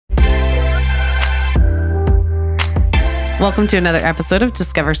Welcome to another episode of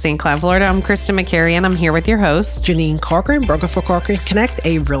Discover St. Cloud, Florida. I'm Kristin McCary, and I'm here with your host, Jeanine Corcoran, broker for Corcoran Connect,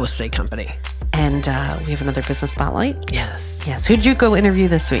 a real estate company. And we have another business spotlight. Yes. Yes. Who'd you go interview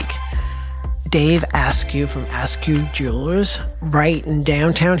this week? Dave Askew from Askew Jewelers, right in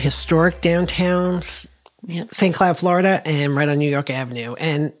downtown, historic downtown, St. Cloud, Florida, and right on New York Avenue.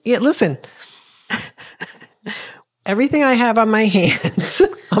 And yeah, listen, everything I have on my hands,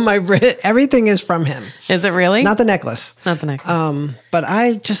 on my wrist, everything is from him. Is it really? Not the necklace. Not the necklace. But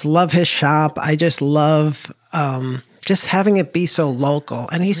I just love his shop. I just love just having it be so local.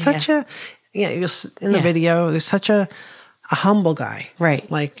 And he's such a, in the video, there's such a humble guy. Right.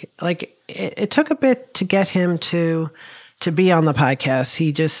 Like it took a bit to get him to be on the podcast.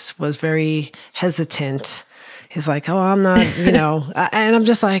 He just was very hesitant. He's like, oh, I'm not, and I'm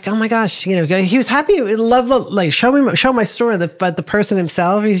just like, oh my gosh, he was happy. Like, show my story. But the person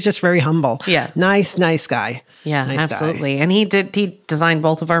himself, he's just very humble. Yeah. Nice guy. Yeah, nice absolutely. guy. And he designed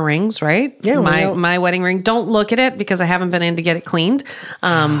both of our rings, right? Yeah. My wedding ring. Don't look at it because I haven't been in to get it cleaned.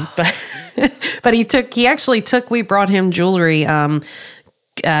 But we brought him jewelry.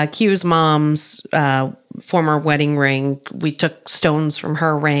 Q's mom's former wedding ring. We took stones from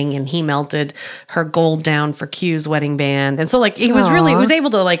her ring and he melted her gold down for Q's wedding band. And so he was able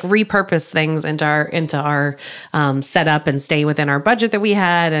to repurpose things into our setup and stay within our budget that we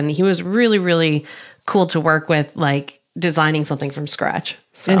had. And he was really, really cool to work with, designing something from scratch.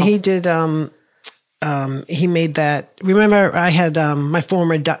 So. And he did, he made that. Remember, I had my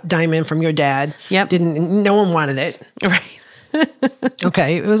former diamond from your dad. Yep. No one wanted it. Right.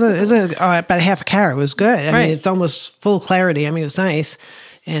 Okay. It was about a half a carat. It was good. I mean, it's almost full clarity. I mean, it was nice.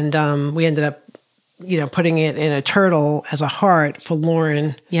 And we ended up, putting it in a turtle as a heart for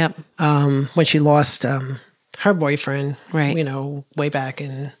Lauren. Yep. When she lost her boyfriend. Right. Way back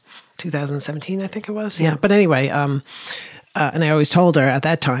in 2017, I think it was. Yeah. But anyway, and I always told her at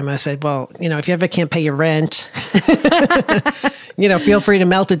that time, I said, well, if you ever can't pay your rent, feel free to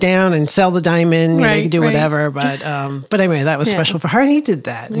melt it down and sell the diamond. You can do whatever. But anyway, that was special for her. And he did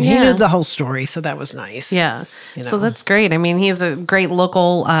that. And he knew the whole story. So that was nice. Yeah. So that's great. I mean, he's a great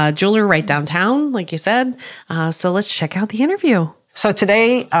local jeweler right downtown, like you said. So let's check out the interview. So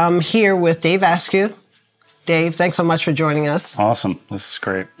today I'm here with Dave Askew. Dave, thanks so much for joining us. Awesome. This is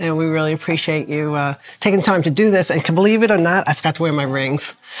great. And we really appreciate you taking time to do this. And can believe it or not, I forgot to wear my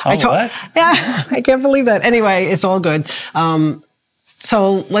rings. Oh, what? Yeah, I can't believe that. Anyway, it's all good.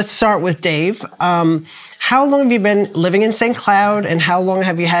 So let's start with Dave. How long have you been living in St. Cloud, and how long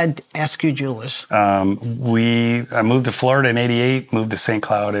have you had Askew Jewelers? I moved to Florida in '88, moved to St.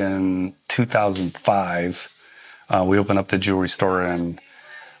 Cloud in 2005. We opened up the jewelry store in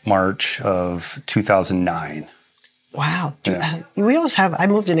March of 2009. Wow. Yeah. I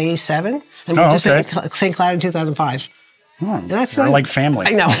moved in '87 and moved to St. Cloud in 2005. That's like family.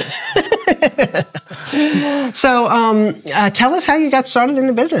 I know. So tell us how you got started in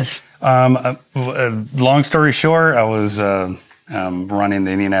the business. Long story short, I was running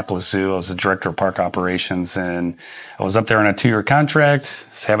the Indianapolis Zoo. I was the director of park operations, and I was up there on a 2-year contract,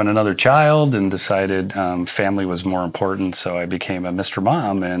 was having another child, and decided family was more important. So I became a Mr.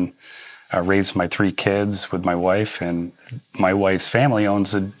 Mom and raised my 3 kids with my wife. And my wife's family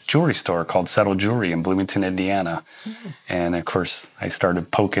owns a jewelry store called Settle Jewelry in Bloomington, Indiana. Mm-hmm. And of course, I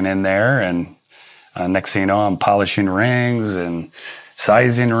started poking in there, and next thing you know, I'm polishing rings and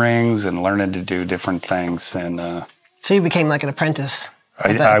sizing rings and learning to do different things. And so you became like an apprentice.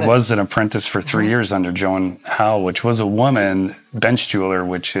 I was an apprentice for 3 years under Joan Howell, which was a woman bench jeweler,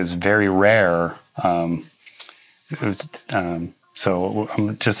 which is very rare. So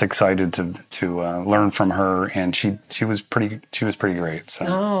I'm just excited to learn from her, and she was pretty great. So.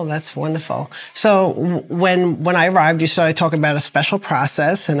 Oh, that's wonderful. So when I arrived, you started talking about a special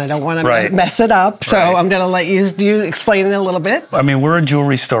process, and I don't want to mess it up. So I'm going to let you explain it a little bit. I mean, we're a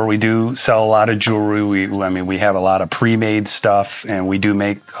jewelry store. We do sell a lot of jewelry. We have a lot of pre-made stuff, and we do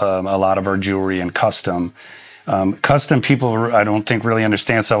make a lot of our jewelry in custom. Custom people, I don't think really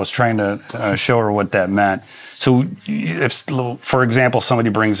understand, so I was trying to show her what that meant. So if, for example, somebody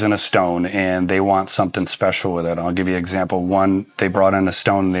brings in a stone and they want something special with it, I'll give you an example. One, they brought in a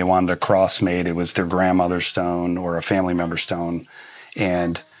stone and they wanted a cross made. It was their grandmother's stone or a family member's stone.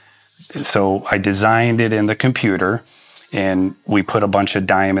 And so I designed it in the computer, and we put a bunch of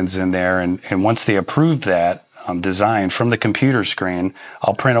diamonds in there. And once they approved that design from the computer screen,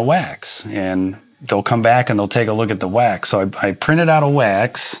 I'll print a wax, and they'll come back and they'll take a look at the wax. So I printed out a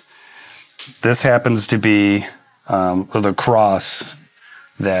wax. This happens to be the cross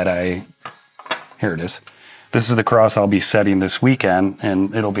that here it is. This is the cross I'll be setting this weekend,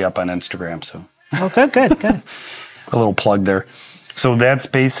 and it'll be up on Instagram. So. Oh, good. a little plug there. So that's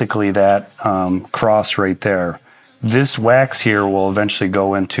basically that cross right there. This wax here will eventually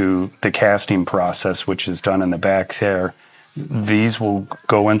go into the casting process, which is done in the back there. These will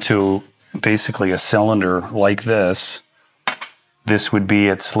go into basically a cylinder like this. This would be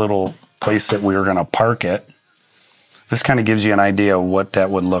its little place that we were going to park it. This kind of gives you an idea of what that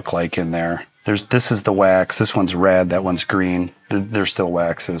would look like in there. This is the wax. This one's red. That one's green. They're still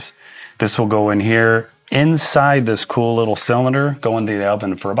waxes. This will go in here inside this cool little cylinder, go into the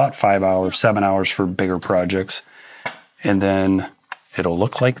oven for about 5 hours, 7 hours for bigger projects. And then it'll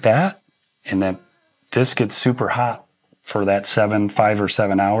look like that. And then this gets super hot for that 5 or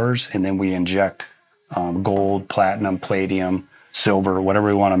 7 hours. And then we inject gold, platinum, palladium, silver, whatever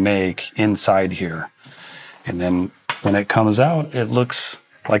we want to make inside here. And then when it comes out, it looks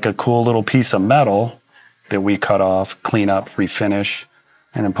like a cool little piece of metal that we cut off, clean up, refinish,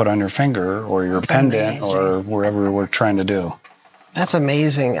 and then put on your finger or your pendant or wherever we're trying to do. That's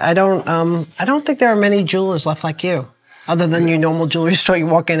amazing. I don't think there are many jewelers left like you. Other than your normal jewelry store, you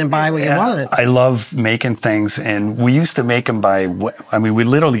walk in and buy what you want. I love making things, and we used to make them we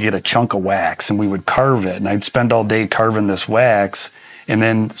literally get a chunk of wax, and we would carve it, and I'd spend all day carving this wax, and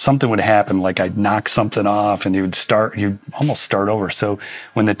then something would happen, like I'd knock something off, and you'd almost start over. So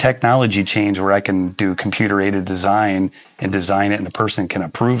when the technology changed where I can do computer-aided design and design it, and the person can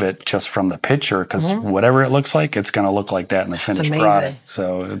approve it just from the picture, because whatever it looks like, it's going to look like that in the finished product.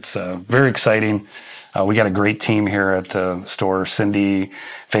 So it's very exciting. We got a great team here at the store. Cindy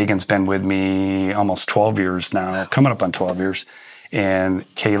Fagan's been with me almost 12 years now, coming up on 12 years. And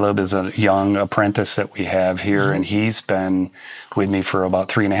Caleb is a young apprentice that we have here, and he's been with me for about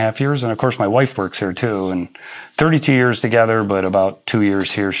 3.5 years. And of course, my wife works here too. And 32 years together, but about 2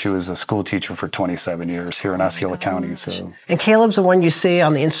 years here. She was a school teacher for 27 years here in Osceola County. So. And Caleb's the one you see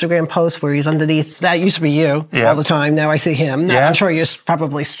on the Instagram post where he's underneath. That used to be you all the time. Now I see him. Now, I'm sure you're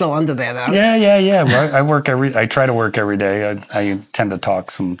probably still under there now. Yeah. Well, I try to work every day. I tend to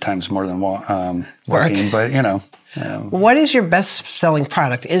talk sometimes more than working, but you know. What is your best-selling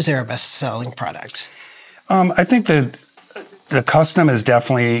product? Is there a best-selling product? I think that the custom is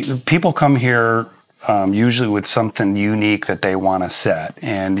definitely, people come here usually with something unique that they want to set,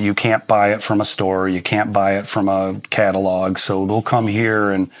 and you can't buy it from a store, you can't buy it from a catalog, so they'll come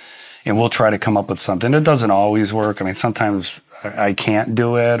here and we'll try to come up with something. It doesn't always work. I mean, sometimes I can't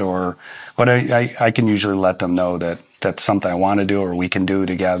do it, but I can usually let them know that that's something I want to do or we can do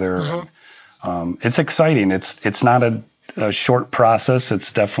together. It's exciting. It's not a short process.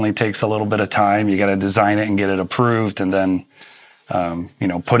 It definitely takes a little bit of time. You got to design it and get it approved, and then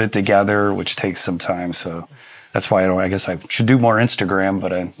put it together, which takes some time. So that's why I guess I should do more Instagram,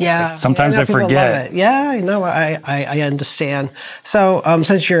 but sometimes I forget. Yeah, I understand. So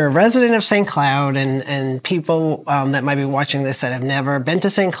since you're a resident of St. Cloud, and people that might be watching this that have never been to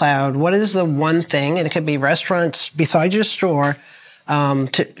St. Cloud, what is the one thing, and it could be restaurants besides your store,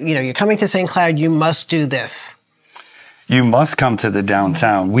 you're coming to St. Cloud, you must do this. You must come to the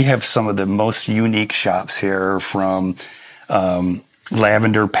downtown. We have some of the most unique shops here, from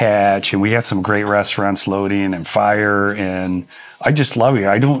Lavender Patch, and we have some great restaurants, Loading and Fire, and I just love it.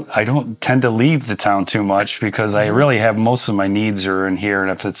 I don't tend to leave the town too much because I really have most of my needs are in here,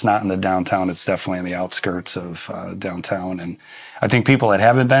 and if it's not in the downtown, it's definitely in the outskirts of downtown. And I think people that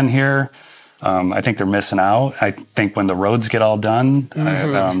haven't been here, I think they're missing out. I think when the roads get all done,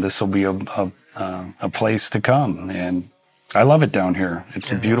 this will be a place to come. And I love it down here.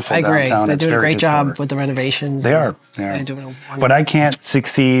 It's a beautiful downtown. They're doing a great job with the renovations. They are. But I can't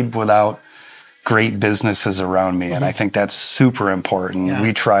succeed without great businesses around me. And I think that's super important. Yeah.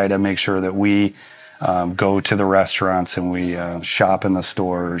 We try to make sure that we go to the restaurants and we shop in the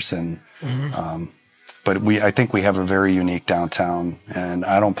stores. And but I think we have a very unique downtown, and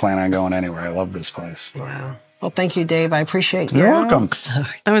I don't plan on going anywhere. I love this place. Wow. Well, thank you, Dave. I appreciate You're welcome.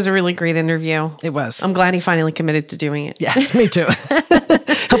 That was a really great interview. It was. I'm glad he finally committed to doing it. Yes, me too.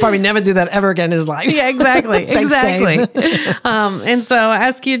 He'll probably never do that ever again in his life. Yeah, exactly. Thanks, exactly. And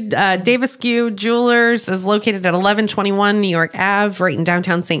so Dave Askew Jewelers is located at 1121 New York Ave, right in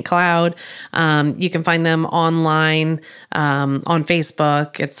downtown St. Cloud. You can find them online, on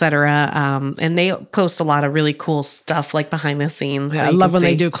Facebook, etc. And they post a lot of really cool stuff, like behind the scenes. Yeah, I love when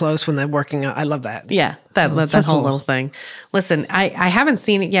they do close when they're working out. I love that. Yeah. That whole little thing. Listen, I haven't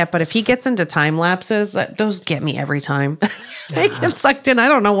seen it yet, but if he gets into time lapses, those get me every time. I get sucked in. I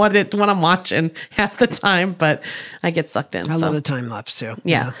don't know what I'm watching half the time, but I get sucked in. I love the time lapse too.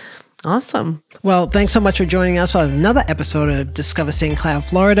 Yeah. Awesome. Well, thanks so much for joining us on another episode of Discover St. Cloud,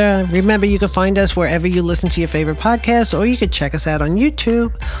 Florida. Remember, you can find us wherever you listen to your favorite podcast, or you can check us out on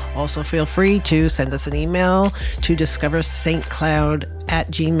YouTube. Also, feel free to send us an email to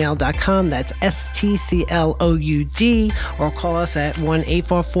discoverstcloud@gmail.com. That's STCLOUD, or call us at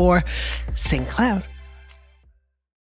 1-844-St. Cloud.